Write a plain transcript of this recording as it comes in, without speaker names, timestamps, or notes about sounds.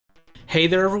Hey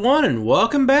there everyone, and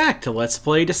welcome back to Let's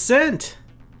Play Descent!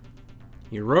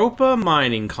 Europa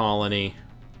mining colony.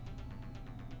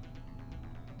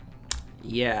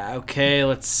 Yeah, okay,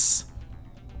 let's...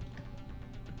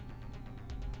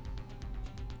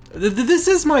 This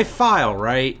is my file,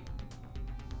 right?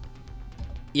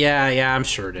 Yeah, I'm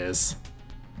sure it is.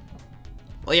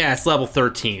 Well, yeah, it's level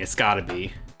 13, it's gotta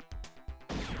be.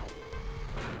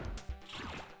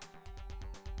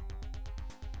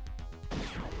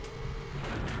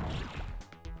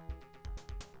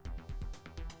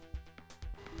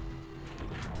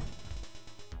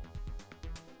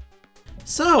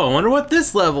 So, I wonder what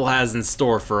this level has in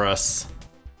store for us.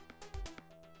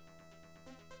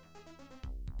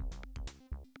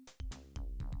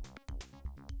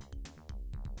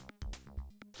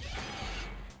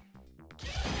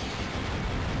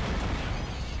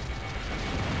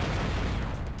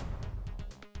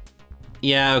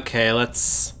 Yeah, okay,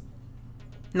 let's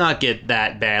not get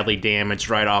that badly damaged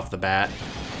right off the bat.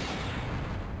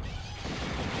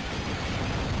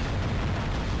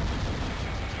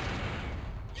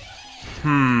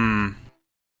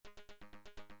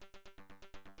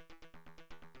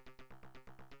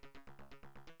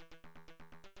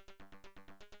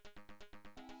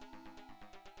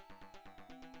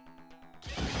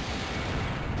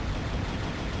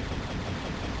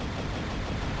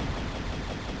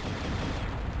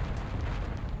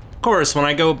 Of course, when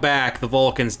I go back, the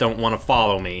Vulcans don't want to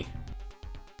follow me.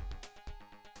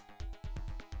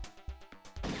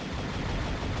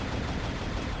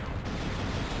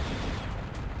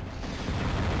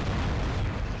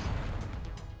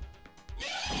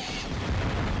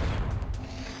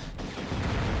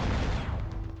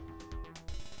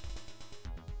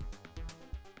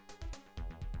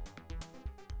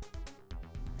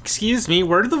 Excuse me,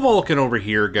 where did the Vulcan over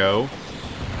here go?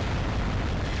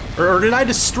 Or did I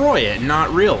destroy it and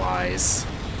not realize?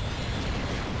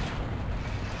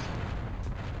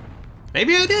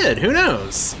 Maybe I did, who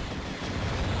knows?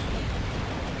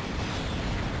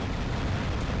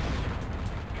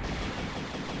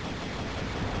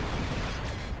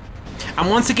 I'm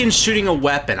once again shooting a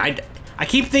weapon. I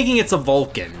keep thinking it's a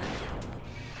Vulcan.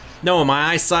 No,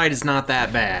 my eyesight is not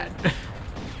that bad.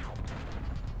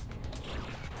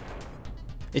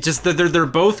 It's just that they're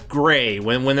both gray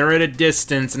when they're at a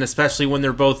distance, and especially when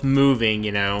they're both moving,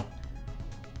 you know.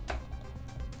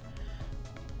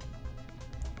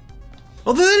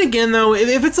 Well, then again, though,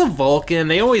 if it's a Vulcan,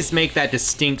 they always make that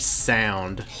distinct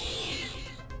sound.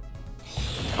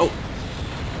 Oh.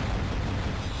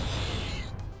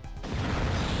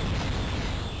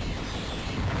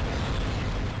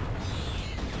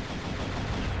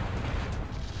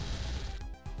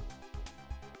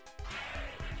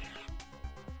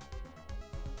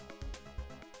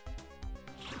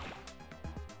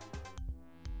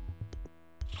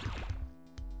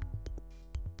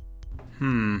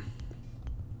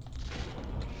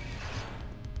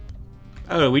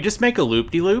 Oh, did we just make a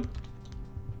loop-de-loop?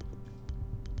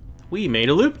 We made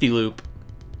a loop-de-loop.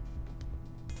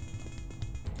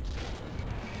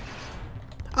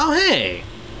 Oh, hey!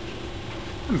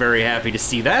 I'm very happy to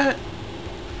see that.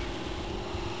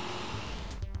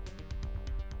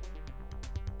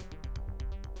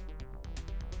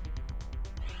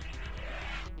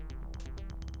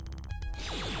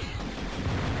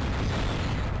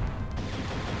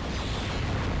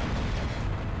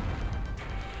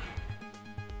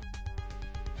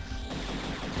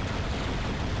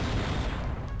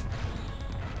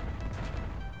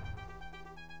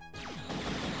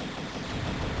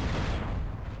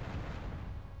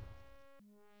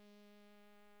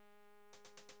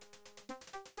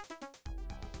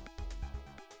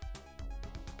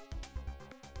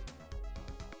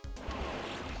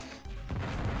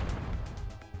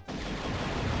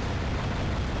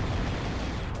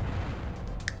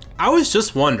 I was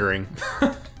just wondering.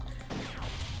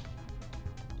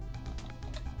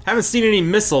 Haven't seen any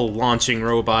missile launching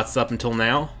robots up until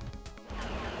now.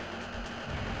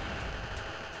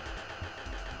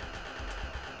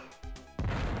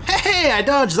 Hey, I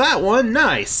dodged that one,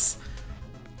 nice.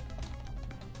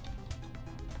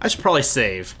 I should probably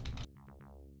save.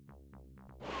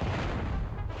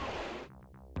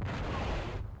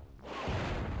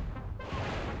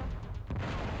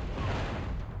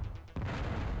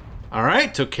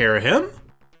 Alright, took care of him.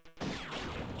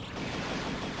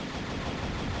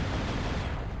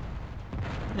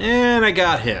 And I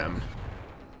got him.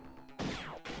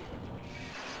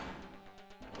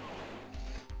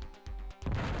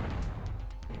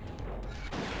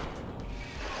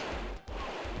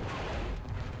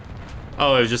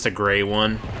 Oh, it was just a gray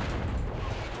one.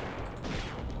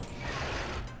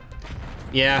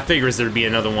 Yeah, figures there'd be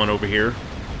another one over here.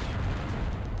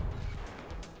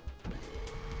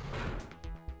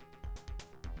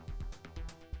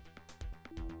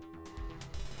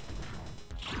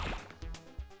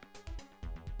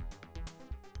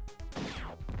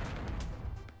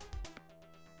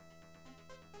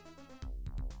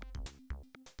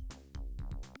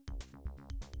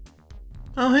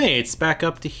 Oh hey, it's back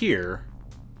up to here.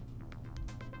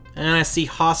 And I see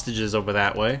hostages over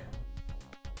that way.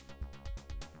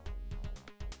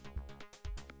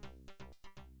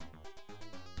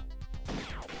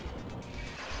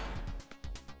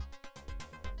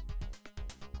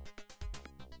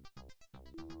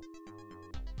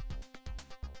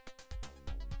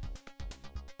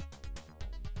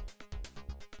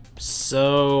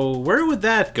 So, where would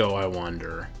that go, I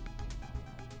wonder?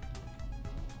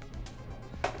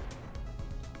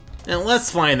 And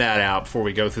let's find that out before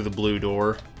we go through the blue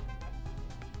door.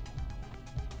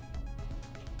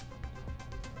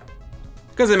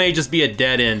 Because it may just be a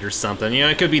dead end or something. You know,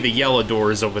 it could be the yellow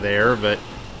doors over there, but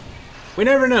we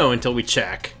never know until we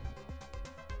check.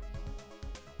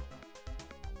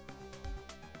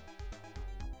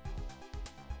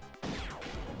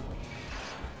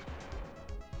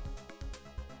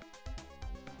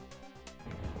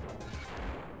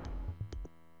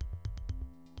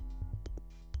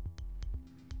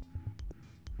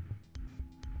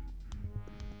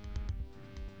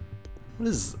 What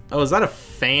is... Oh, is that a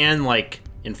fan, like,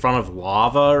 in front of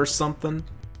lava or something?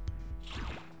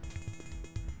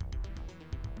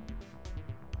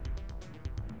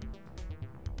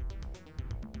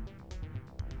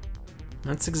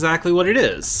 That's exactly what it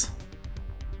is.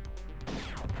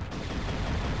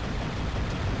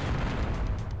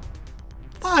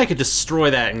 Thought I could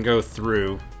destroy that and go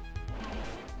through.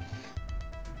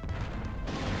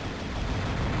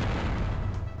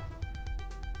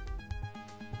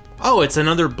 Oh, it's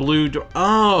another blue door.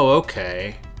 Oh,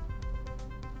 okay.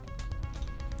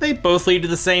 They both lead to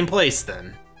the same place,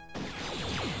 then.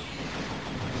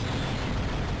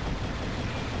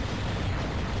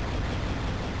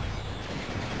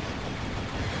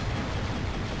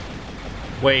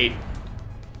 Wait.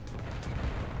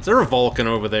 Is there a Vulcan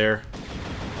over there?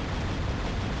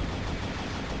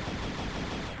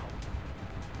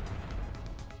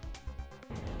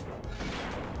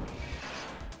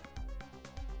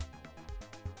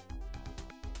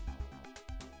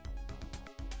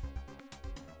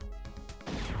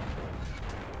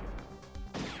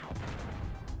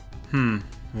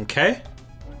 Okay.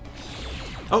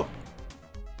 Oh.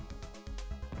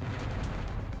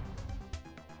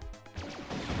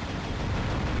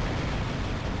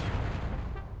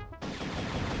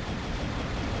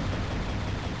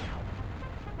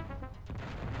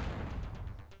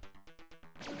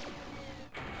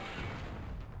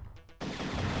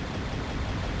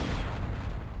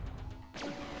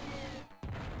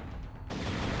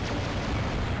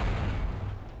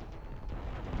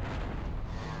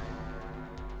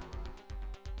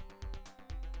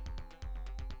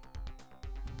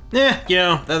 Yeah, you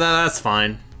know, that's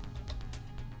fine.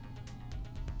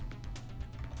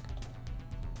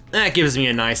 That gives me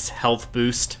a nice health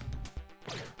boost.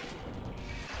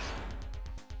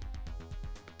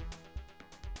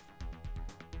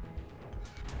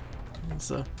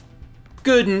 It's a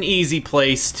good and easy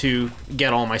place to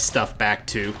get all my stuff back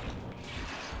to.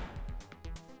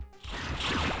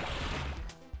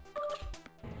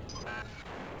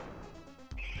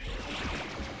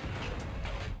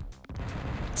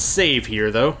 Save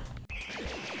here, though.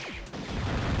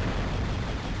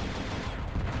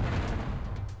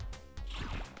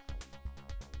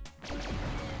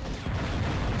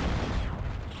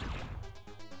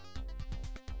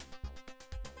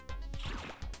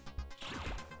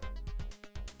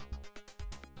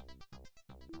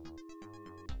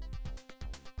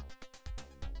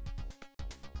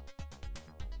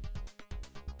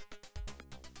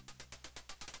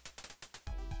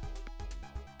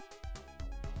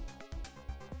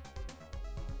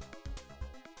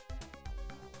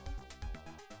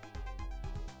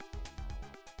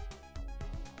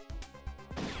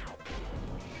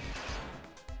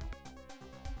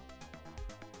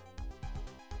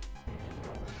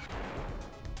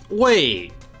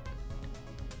 Wait.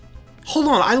 Hold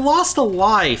on, I lost a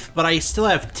life, but I still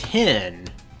have 10.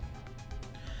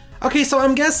 Okay, so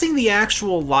I'm guessing the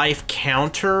actual life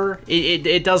counter,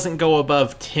 it doesn't go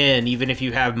above 10, even if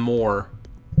you have more.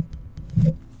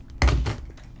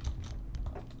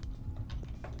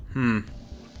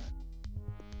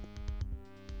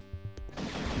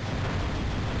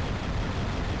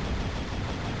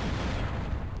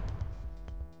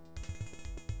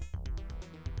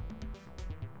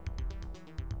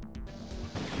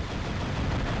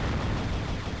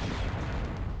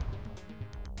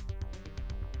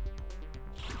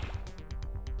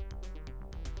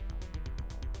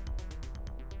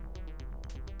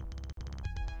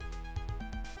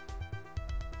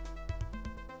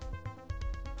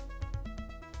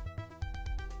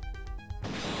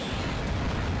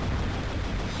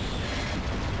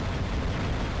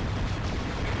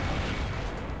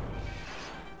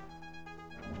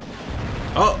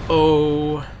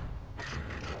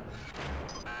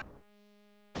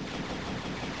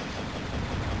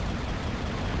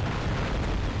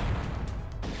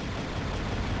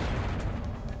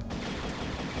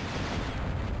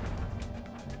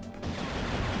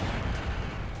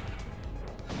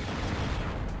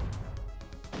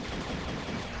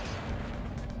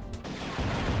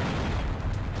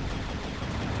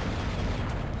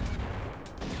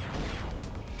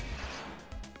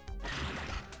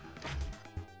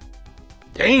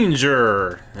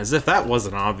 Danger! As if that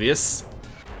wasn't obvious.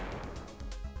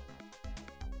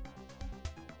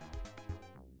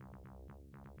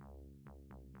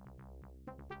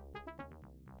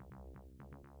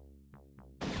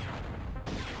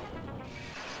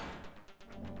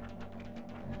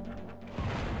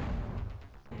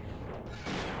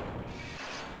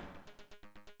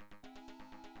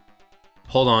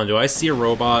 Hold on, do I see a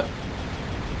robot?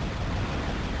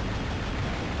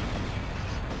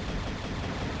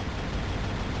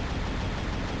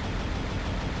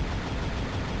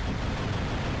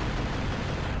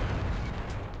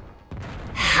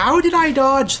 How did I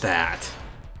dodge that?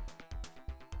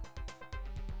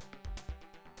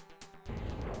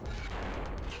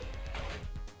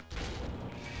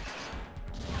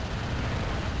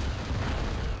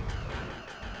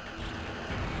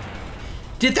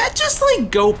 Did that just, like,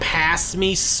 go past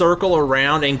me, circle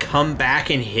around, and come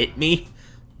back and hit me?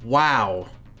 Wow.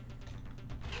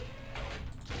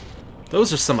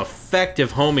 Those are some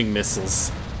effective homing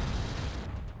missiles.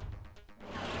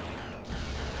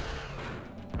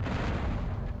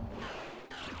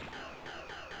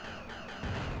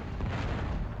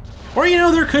 Or, you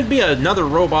know, there could be another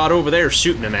robot over there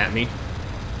shooting them at me.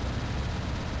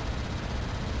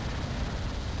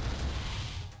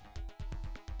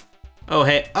 Oh,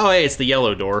 hey, it's the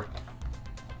yellow door.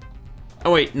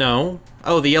 Oh, wait, no.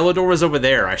 Oh, the yellow door was over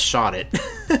there. I shot it.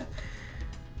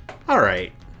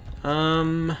 Alright.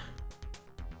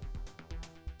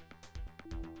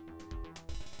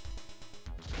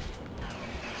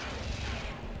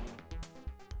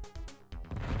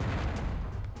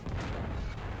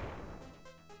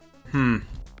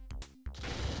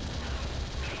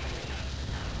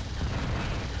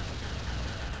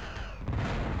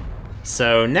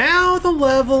 So now the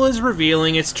level is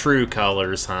revealing its true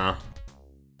colors, huh?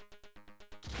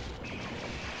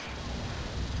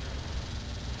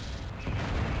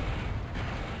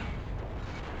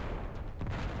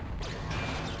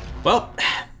 Well,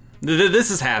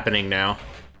 this is happening now.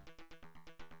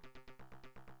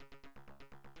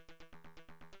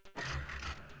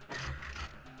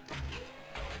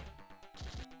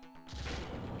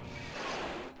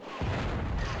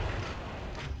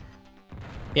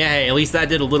 Yeah, hey, at least that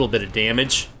did a little bit of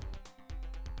damage.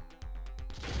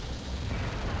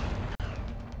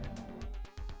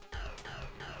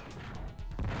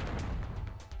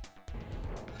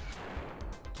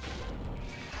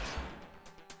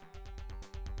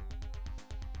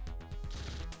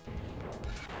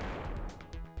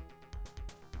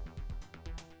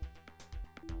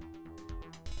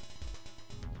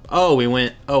 Oh, we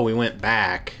went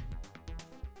back.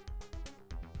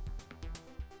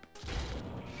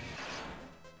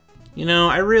 You know,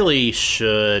 I really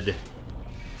should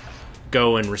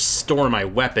go and restore my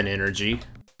weapon energy.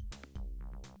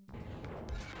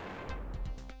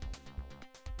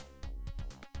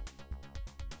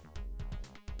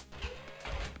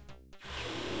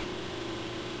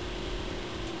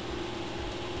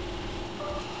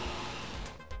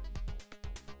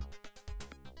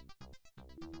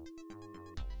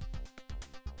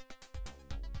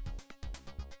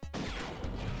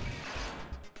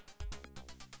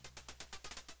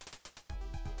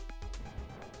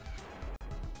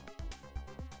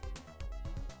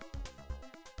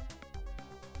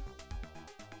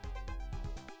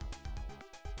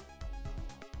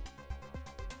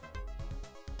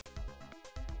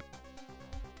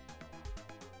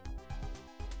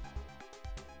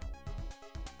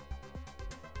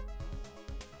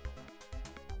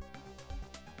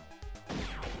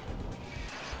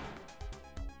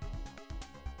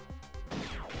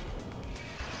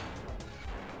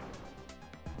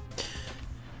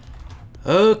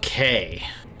 Okay.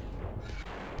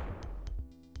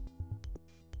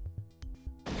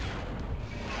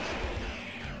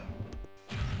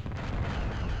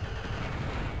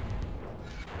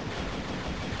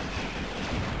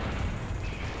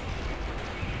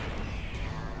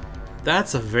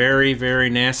 That's a very, very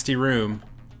nasty room.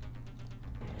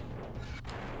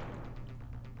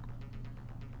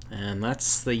 And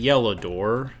that's the yellow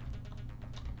door.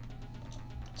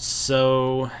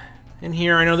 So, in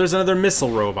here I know there's another missile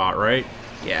robot, right?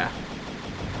 Yeah.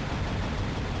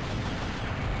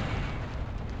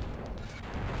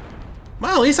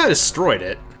 Well, at least I destroyed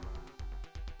it.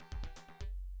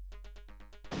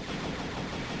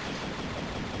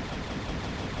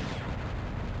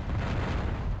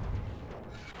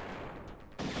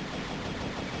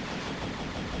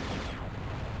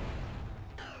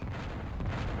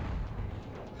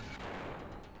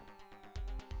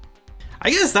 I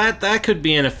guess that could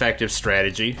be an effective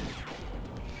strategy.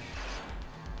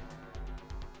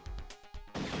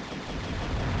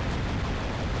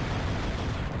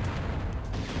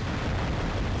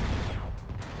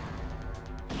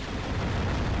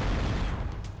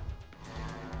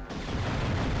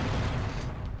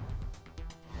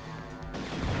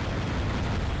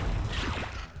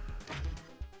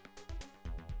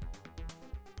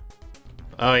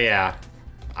 Oh yeah.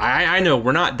 I know,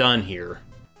 we're not done here.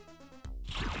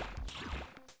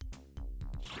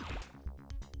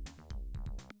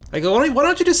 Like, why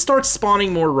don't you just start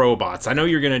spawning more robots? I know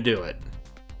you're gonna do it.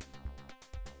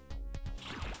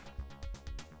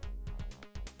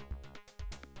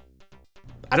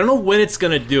 I don't know when it's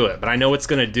gonna do it, but I know it's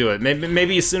gonna do it.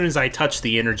 Maybe as soon as I touch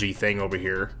the energy thing over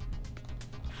here.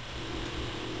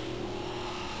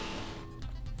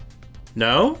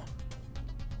 No?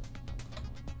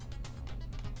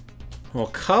 Well,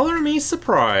 color me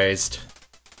surprised.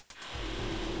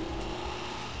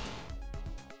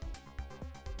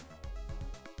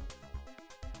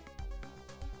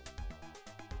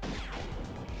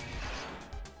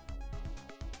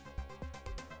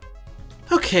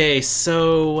 Okay,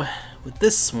 so with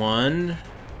this one,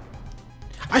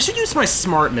 I should use my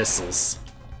smart missiles.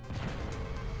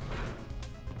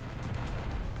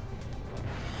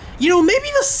 You know, maybe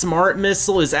the smart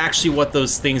missile is actually what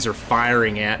those things are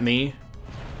firing at me.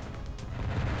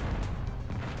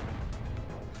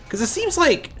 Because it seems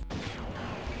like...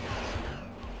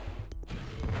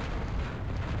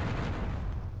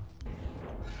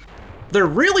 they're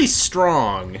really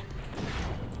strong.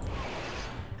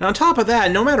 And on top of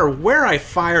that, no matter where I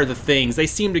fire the things, they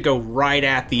seem to go right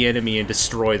at the enemy and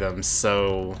destroy them,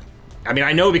 so... I mean,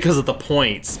 I know because of the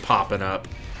points popping up.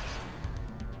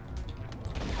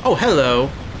 Oh, hello.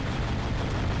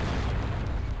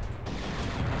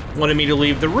 Wanted me to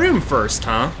leave the room first,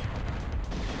 huh?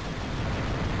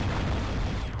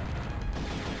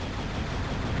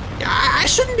 I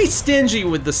shouldn't be stingy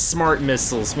with the smart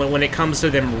missiles when it comes to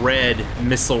them red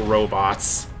missile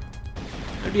robots.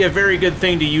 That'd be a very good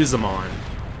thing to use them on.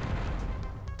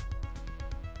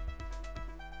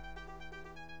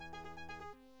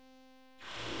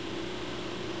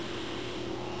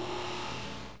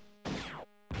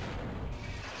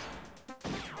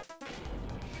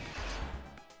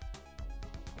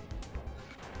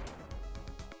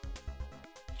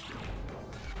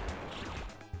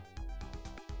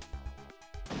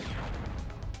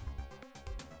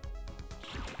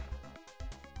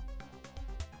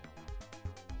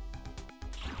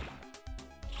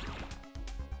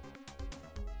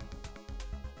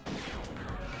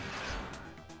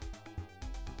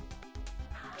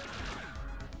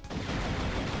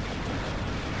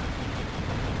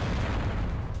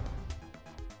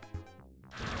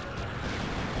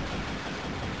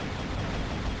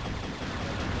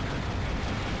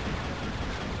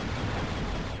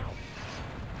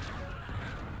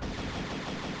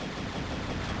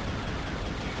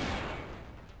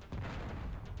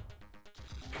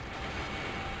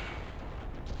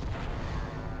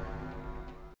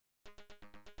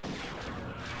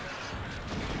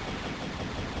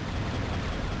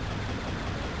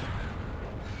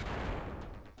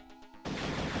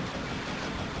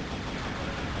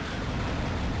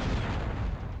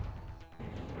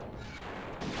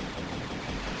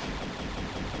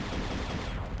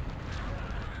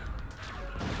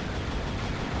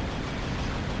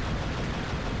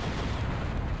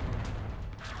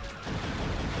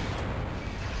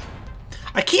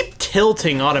 I keep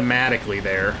tilting automatically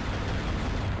there.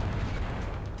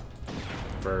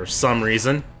 For some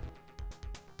reason.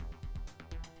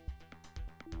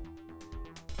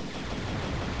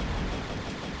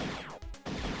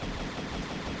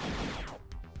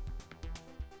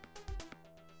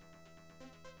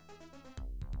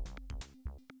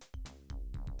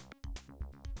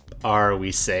 Are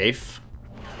we safe?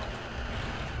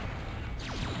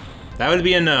 That would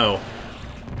be a no.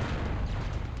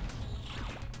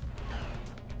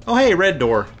 Oh hey, red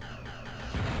door.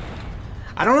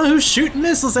 I don't know who's shooting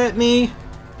missiles at me.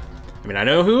 I mean, I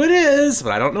know who it is,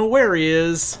 but I don't know where he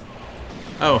is.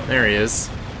 Oh, there he is.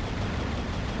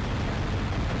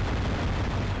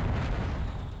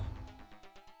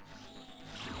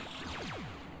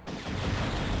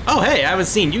 Oh hey, I haven't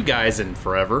seen you guys in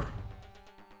forever.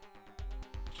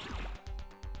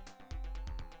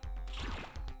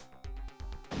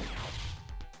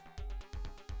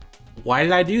 Why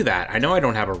did I do that? I know I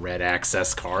don't have a red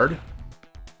access card.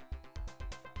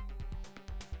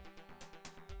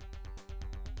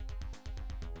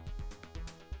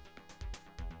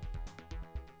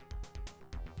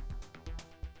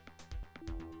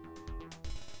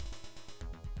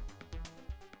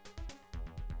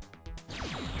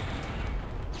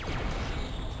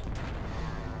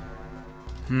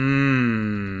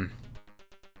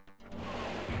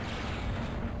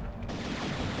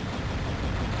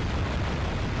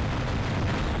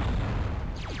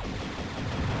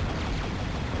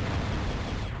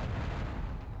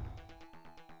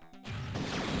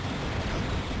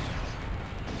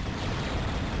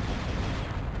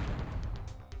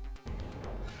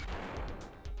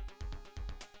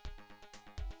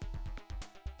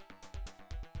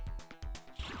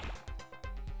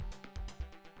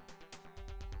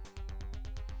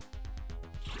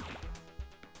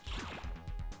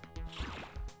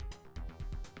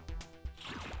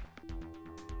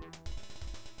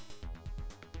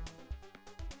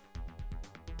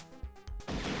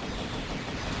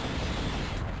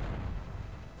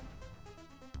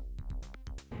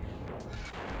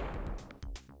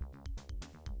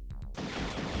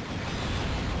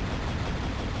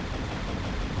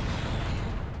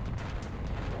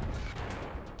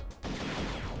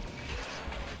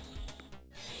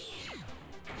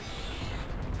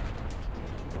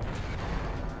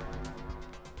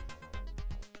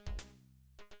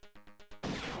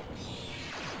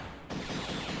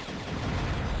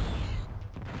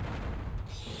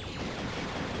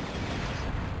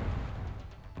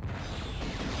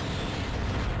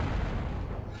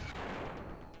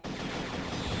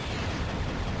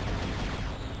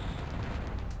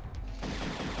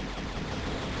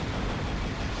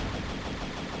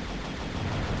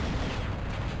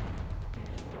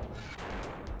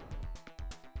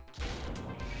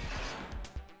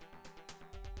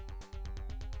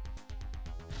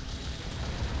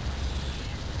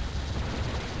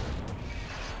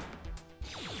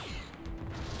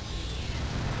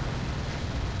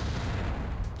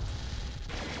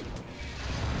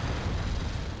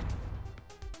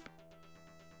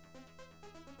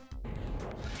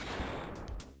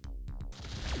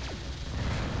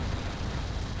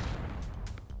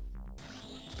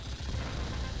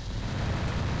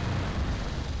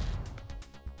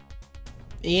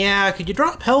 Yeah, could you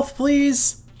drop health,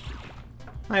 please?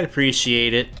 I'd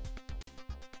appreciate it.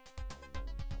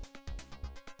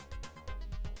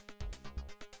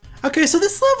 Okay, so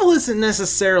this level isn't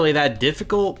necessarily that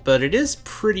difficult, but it is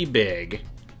pretty big.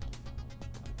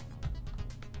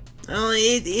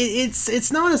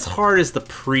 It's not as hard as the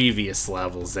previous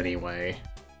levels, anyway.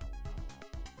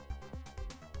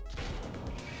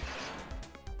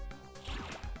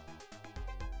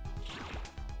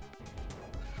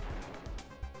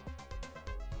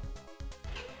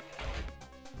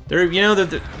 They're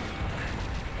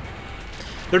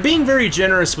being very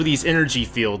generous with these energy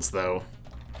fields, though.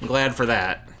 I'm glad for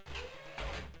that.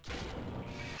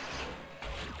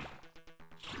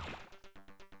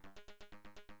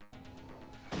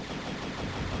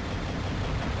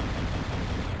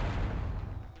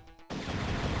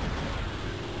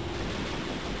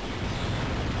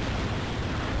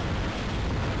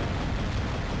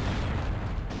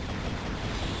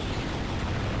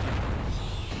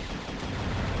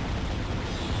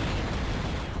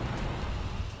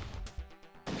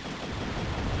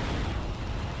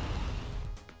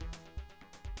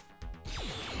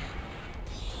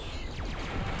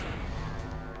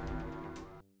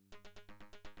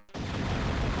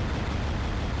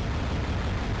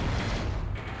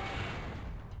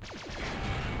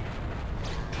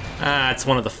 Ah, it's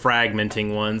one of the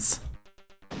fragmenting ones.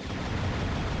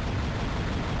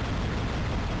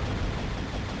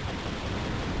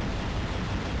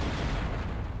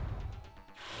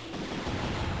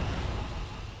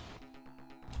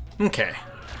 Okay.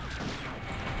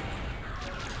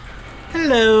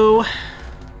 Hello.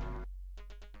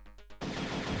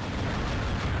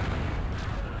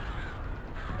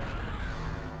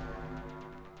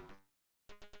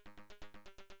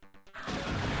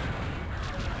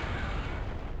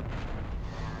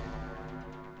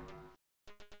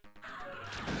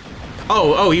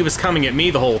 Oh, he was coming at me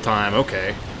the whole time,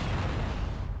 okay.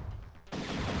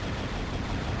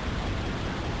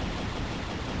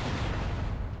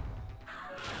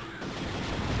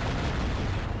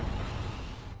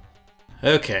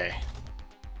 Okay.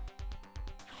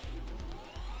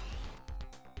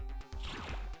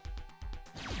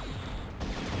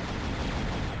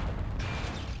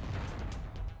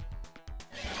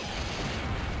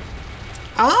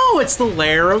 Oh, it's the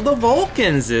lair of the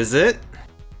Vulcans, is it?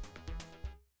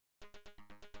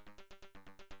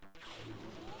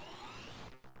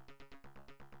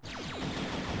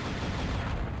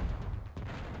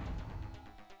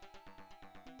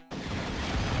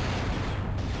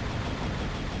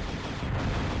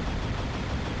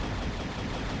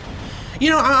 You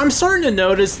know, I'm starting to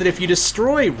notice that if you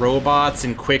destroy robots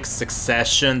in quick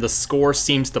succession, the score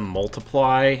seems to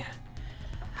multiply.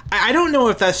 I don't know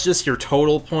if that's just your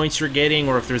total points you're getting,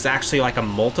 or if there's actually like a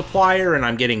multiplier and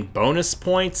I'm getting bonus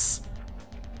points.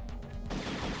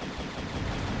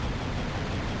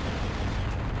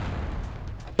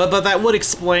 But that would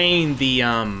explain the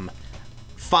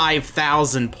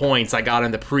 5,000 points I got in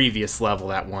the previous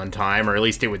level at one time, or at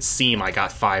least it would seem I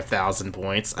got 5,000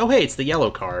 points. Oh hey, it's the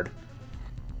yellow card.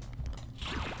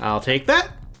 I'll take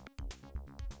that.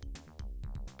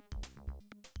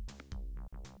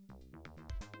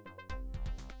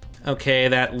 Okay,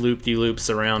 that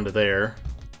loop-de-loops around to there.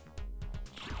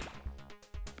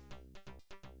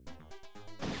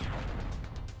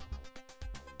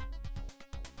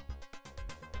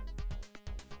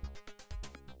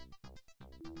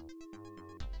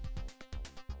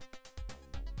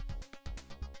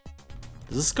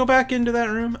 Does this go back into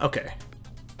that room? Okay.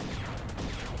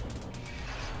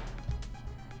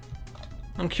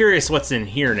 I'm curious what's in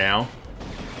here now.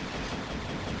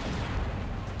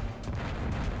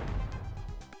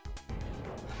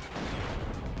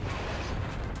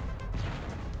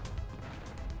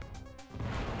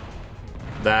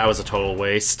 That was a total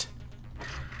waste.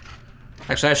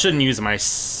 Actually, I shouldn't use my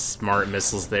smart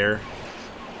missiles there.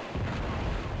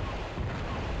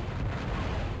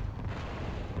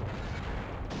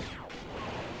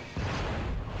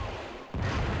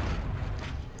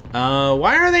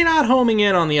 Why are they not homing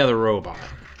in on the other robot?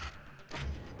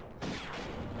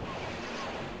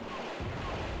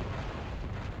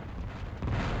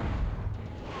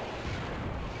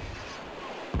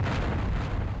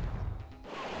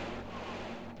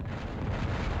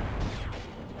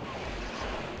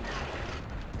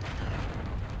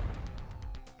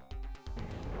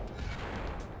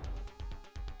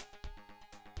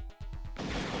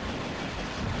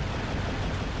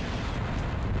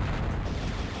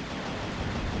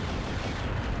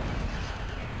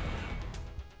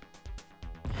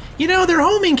 You know, their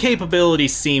homing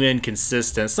capabilities seem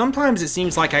inconsistent. Sometimes it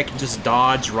seems like I can just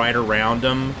dodge right around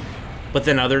them, but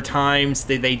then other times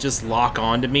they just lock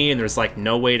onto me and there's like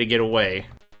no way to get away.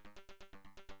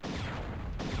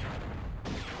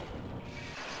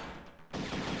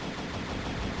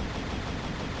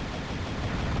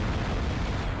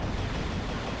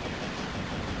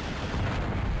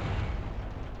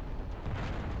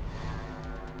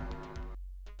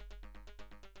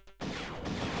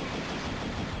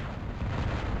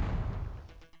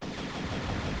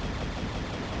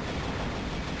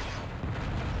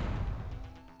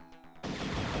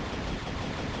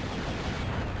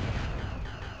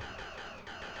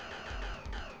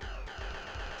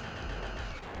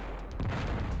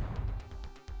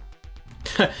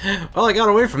 Well, I got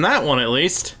away from that one at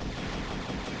least.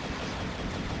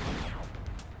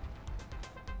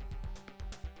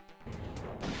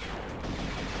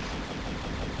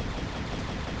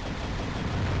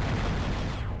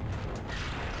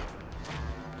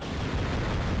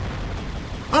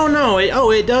 Oh no,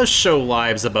 it does show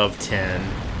lives above 10.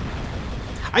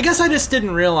 I guess I just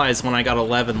didn't realize when I got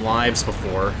 11 lives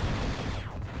before.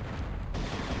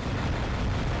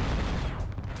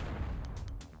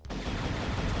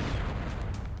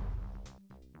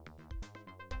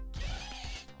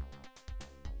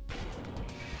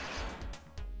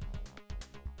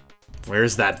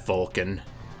 Where's that Vulcan?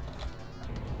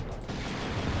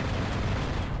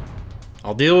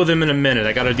 I'll deal with him in a minute.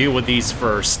 I gotta deal with these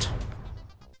first.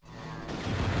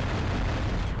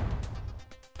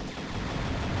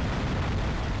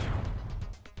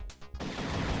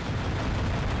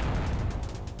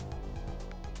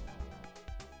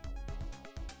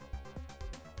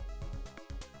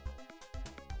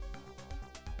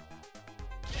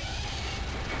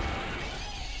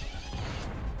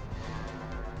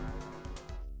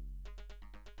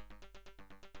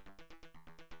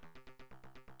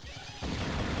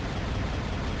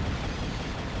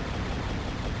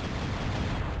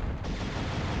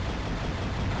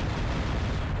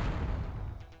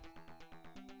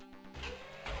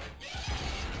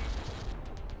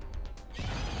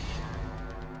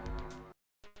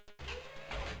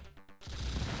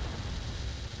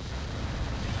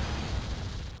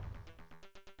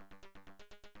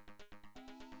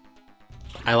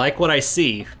 I like what I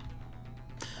see.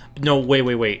 No,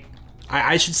 wait.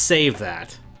 I should save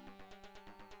that.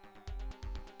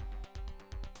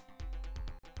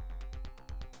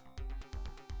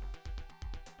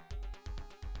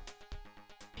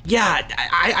 Yeah,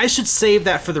 I should save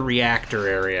that for the reactor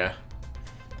area.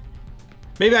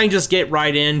 Maybe I can just get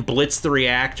right in, blitz the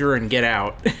reactor, and get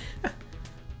out.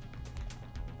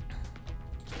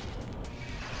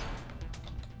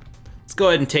 Let's go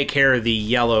ahead and take care of the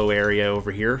yellow area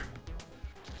over here.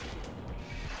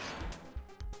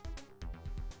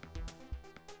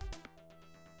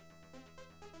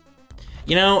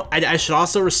 You know, I should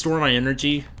also restore my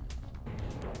energy.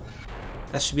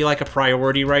 That should be like a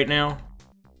priority right now.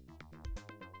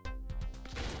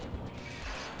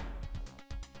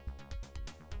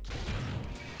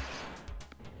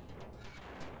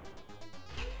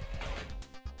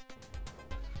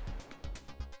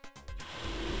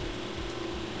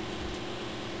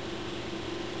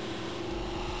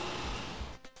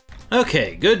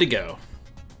 Okay, good to go.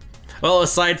 Well,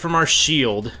 aside from our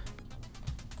shield,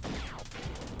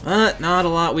 not a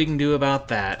lot we can do about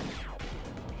that.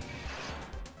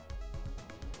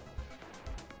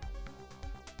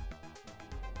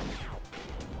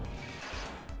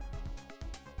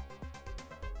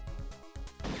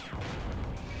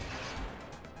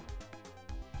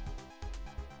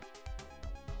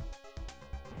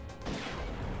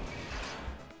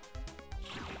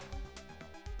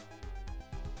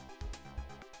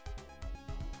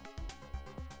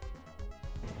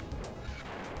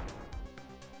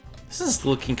 This is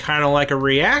looking kind of like a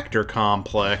reactor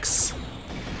complex.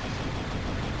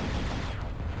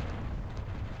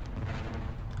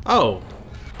 Oh.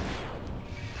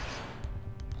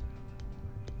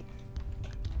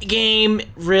 Game,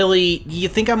 really? You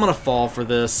think I'm gonna fall for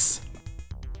this?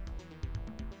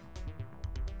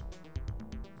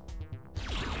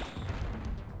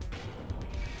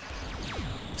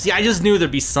 See, I just knew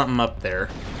there'd be something up there.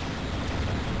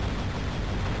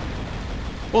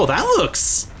 Whoa, that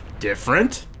looks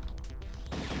different.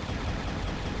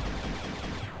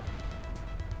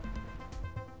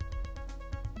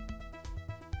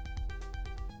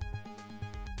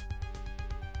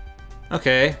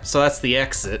 Okay, so that's the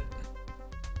exit.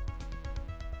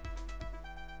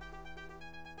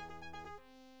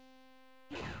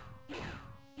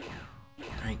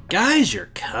 Alright, guys,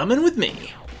 you're coming with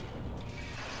me.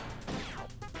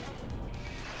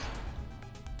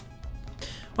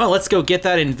 Well, let's go get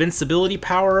that invincibility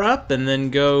power up and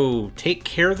then go take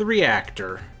care of the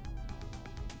reactor.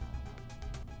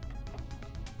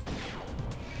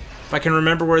 If I can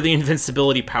remember where the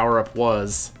invincibility power up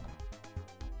was.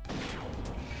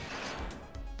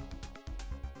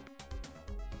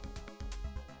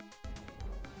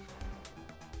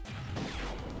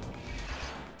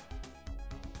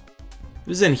 It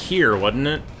was in here, wasn't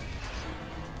it?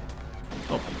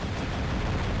 Oh.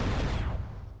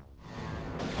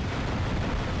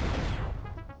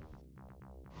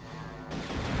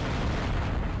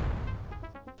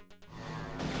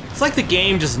 It's like the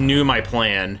game just knew my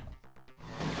plan.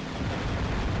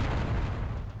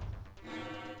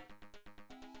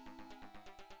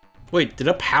 Wait, did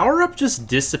a power-up just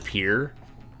disappear?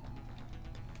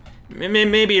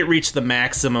 Maybe it reached the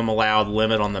maximum allowed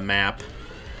limit on the map.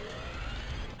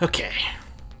 Okay.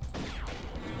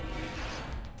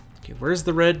 Okay, where's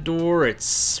the red door?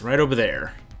 It's right over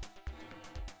there.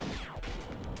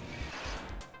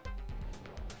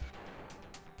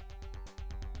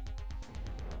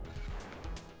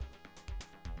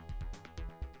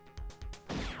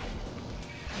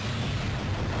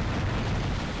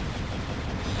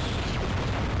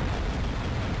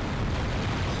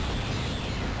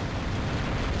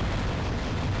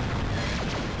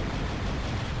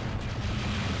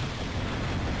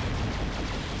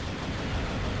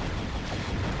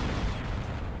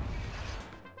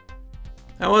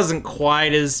 That wasn't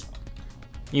quite as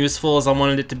useful as I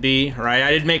wanted it to be, right?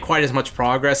 I didn't make quite as much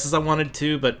progress as I wanted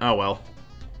to, but oh well.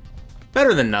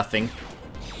 Better than nothing.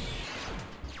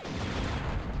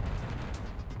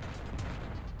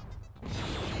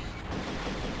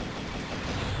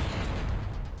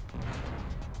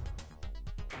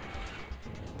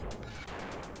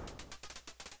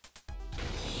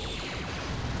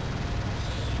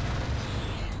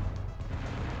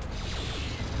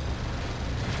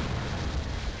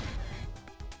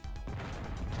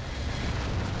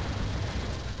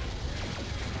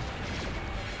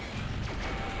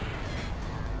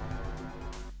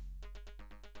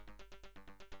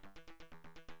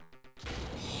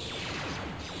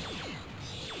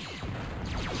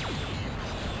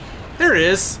 There it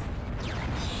is.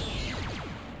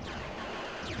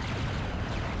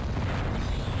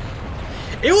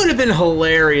 It would have been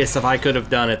hilarious if I could have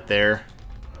done it there.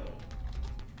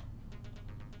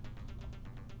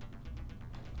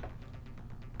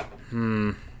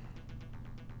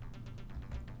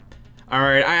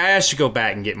 Alright, I should go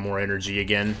back and get more energy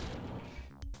again.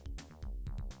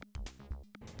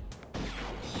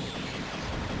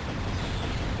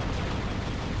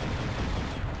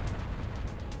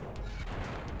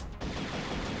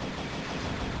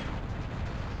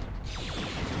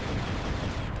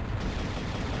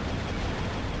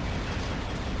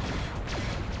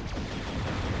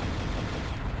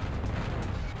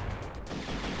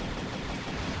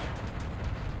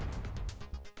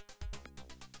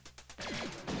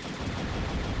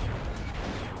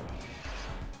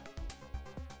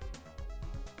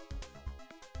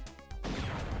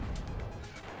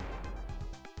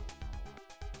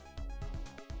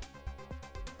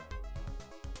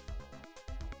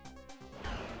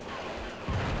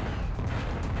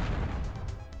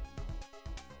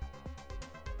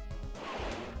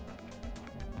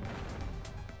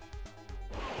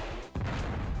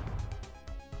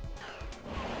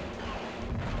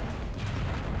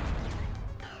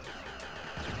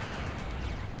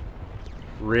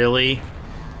 Really?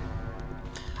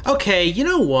 Okay, you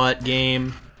know what,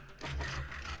 game?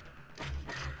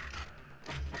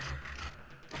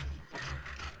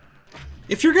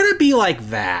 If you're gonna be like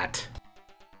that...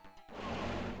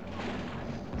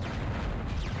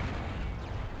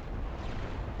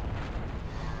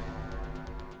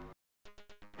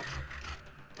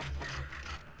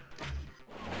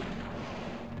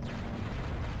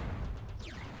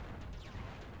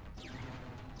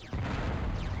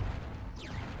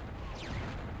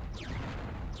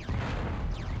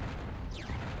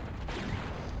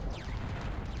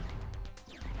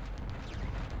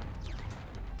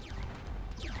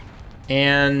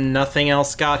 And nothing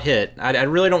else got hit. I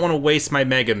really don't want to waste my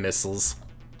mega missiles.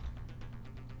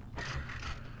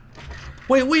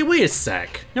 Wait a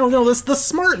sec. No, the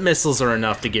smart missiles are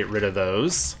enough to get rid of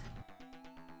those.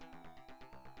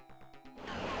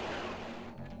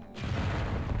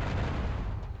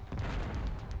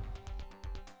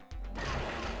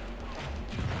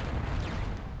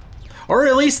 Or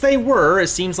at least they were. It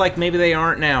seems like maybe they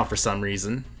aren't now for some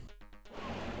reason.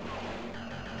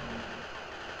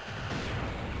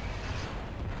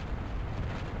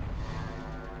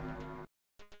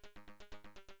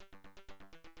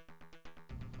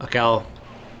 Okay,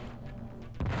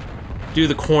 do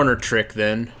the corner trick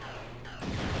then.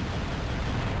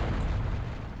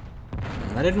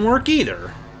 That didn't work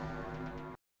either.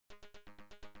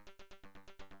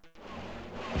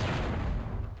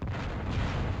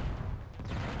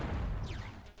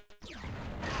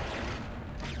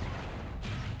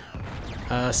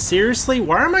 Seriously?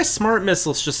 Why are my smart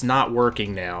missiles just not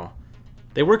working now?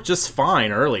 They worked just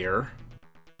fine earlier.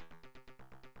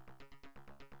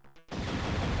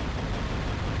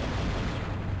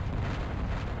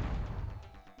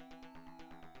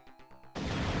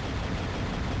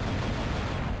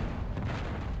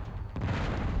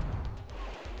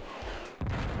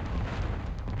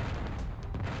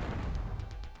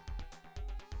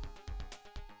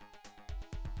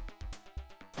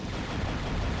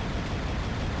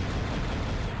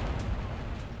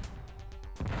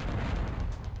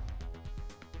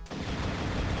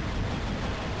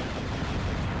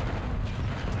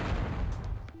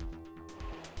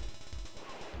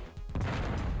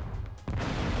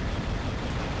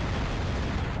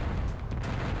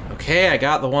 Okay, I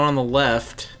got the one on the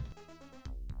left.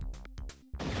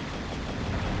 At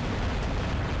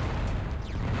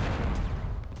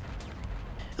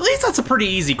least that's a pretty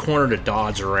easy corner to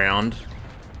dodge around.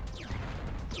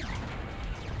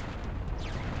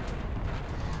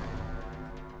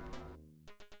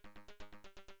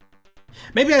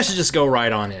 Maybe I should just go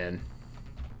right on in.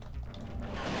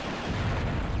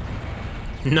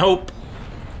 Nope.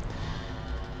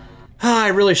 I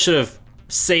really should have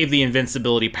saved the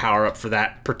invincibility power-up for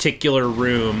that particular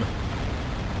room.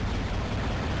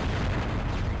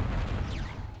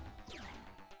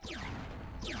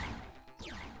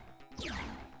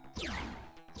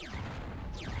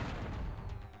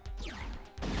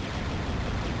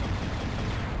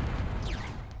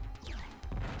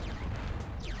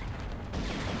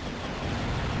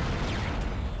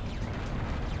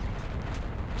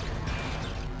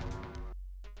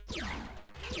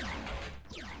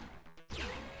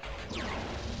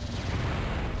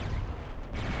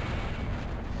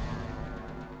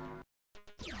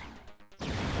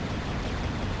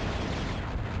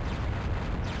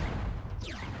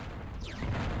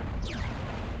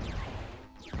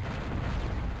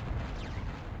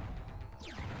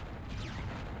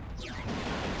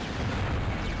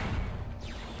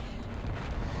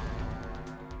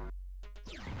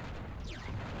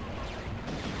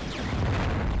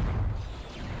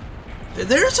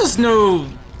 There's just no...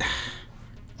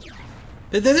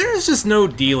 There's just no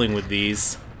dealing with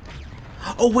these.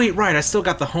 Oh wait, right, I still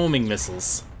got the homing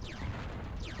missiles.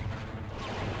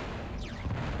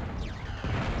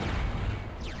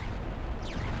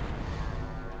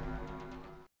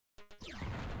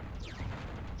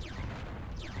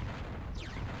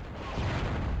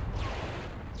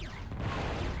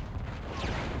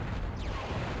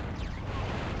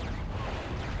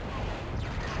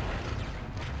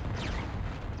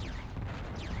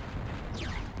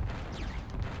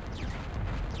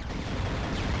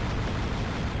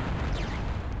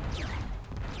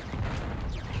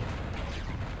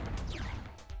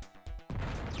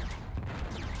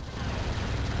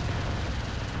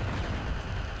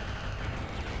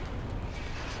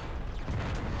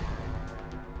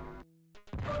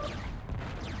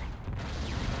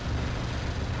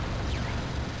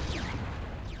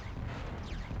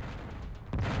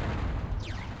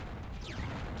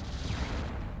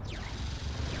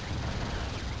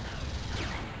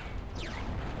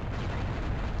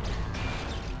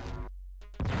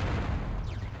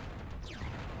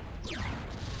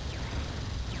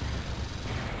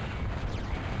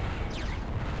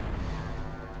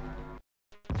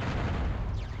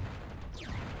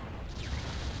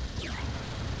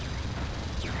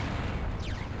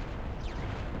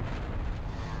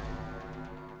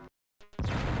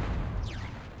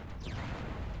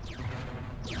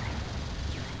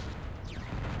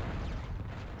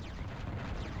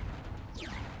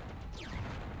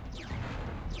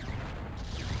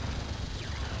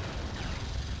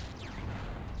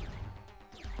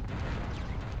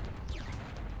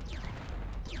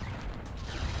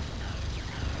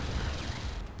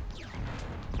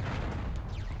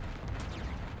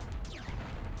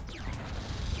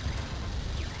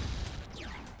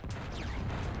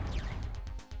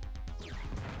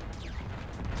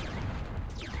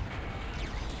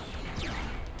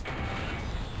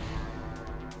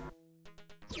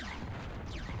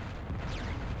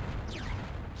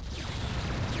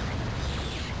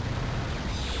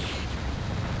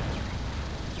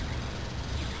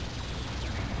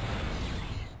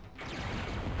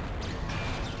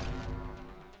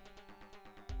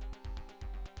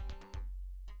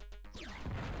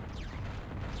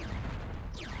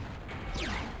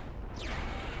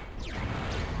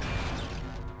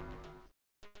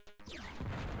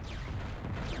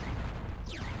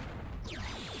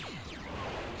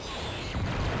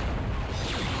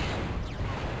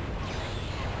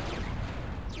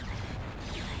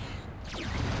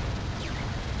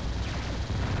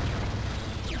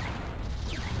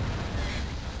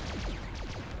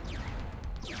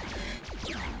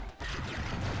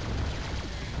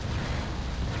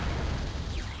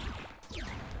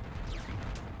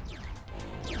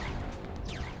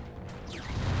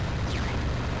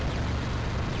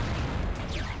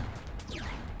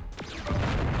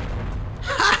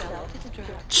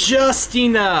 just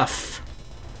enough.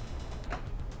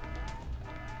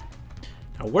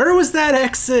 Now, where was that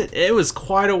exit? It was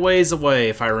quite a ways away,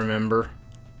 if I remember.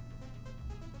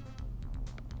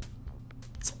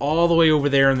 It's all the way over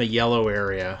there in the yellow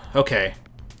area. Okay.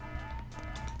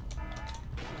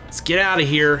 Let's get out of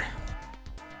here.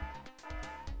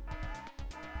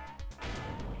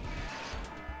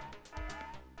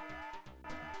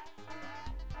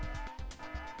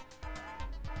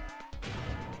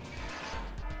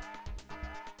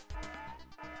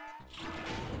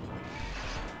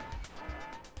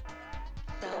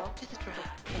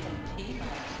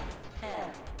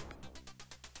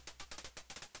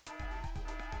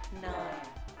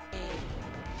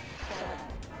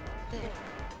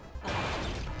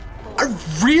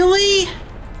 Really?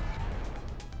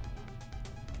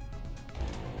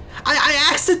 I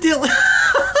accidentally...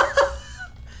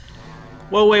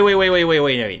 Whoa,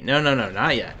 wait. No,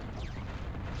 not yet.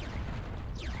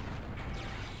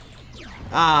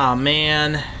 Ah,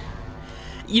 man.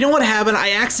 You know what happened?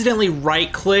 I accidentally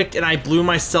right-clicked and I blew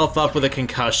myself up with a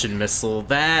concussion missile.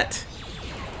 That...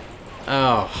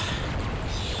 Oh.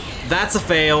 That's a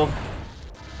fail.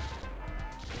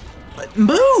 But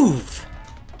move!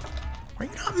 Why are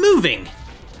you not moving?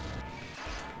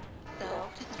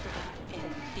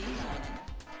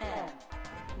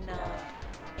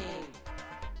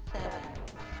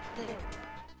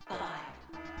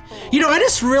 You know, I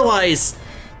just realized...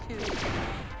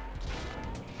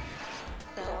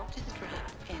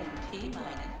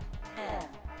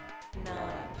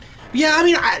 Yeah, I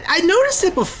mean, I noticed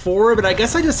it before, but I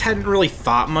guess I just hadn't really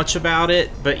thought much about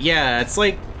it. But yeah, it's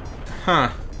like...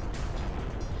 Huh.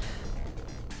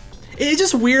 It's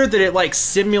just weird that it, like,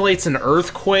 simulates an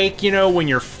earthquake, you know, when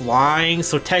you're flying,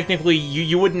 so technically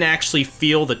you wouldn't actually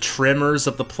feel the tremors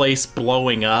of the place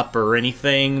blowing up or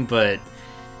anything, but...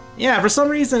 Yeah, for some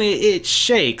reason it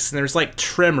shakes, and there's, like,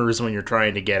 tremors when you're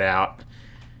trying to get out.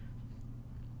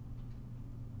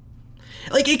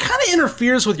 Like, it kind of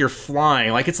interferes with your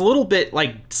flying, like, it's a little bit,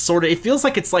 like, sort of... It feels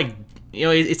like it's, like, you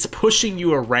know, it's pushing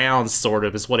you around, sort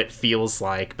of, is what it feels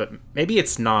like, but maybe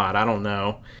it's not, I don't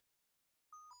know.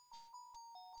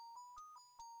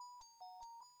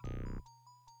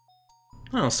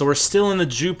 Oh, so we're still in the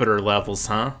Jupiter levels,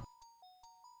 huh?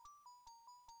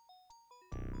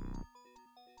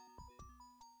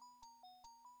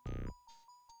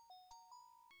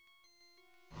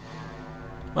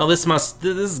 Well, this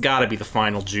has gotta be the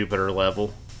final Jupiter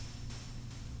level.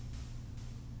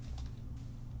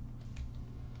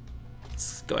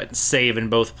 Let's go ahead and save in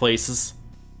both places.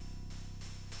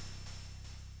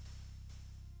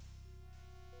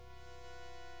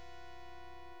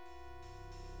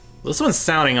 This one's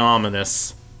sounding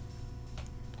ominous.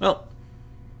 Well,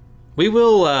 we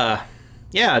will,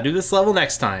 yeah, do this level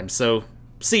next time, so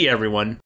see you, everyone.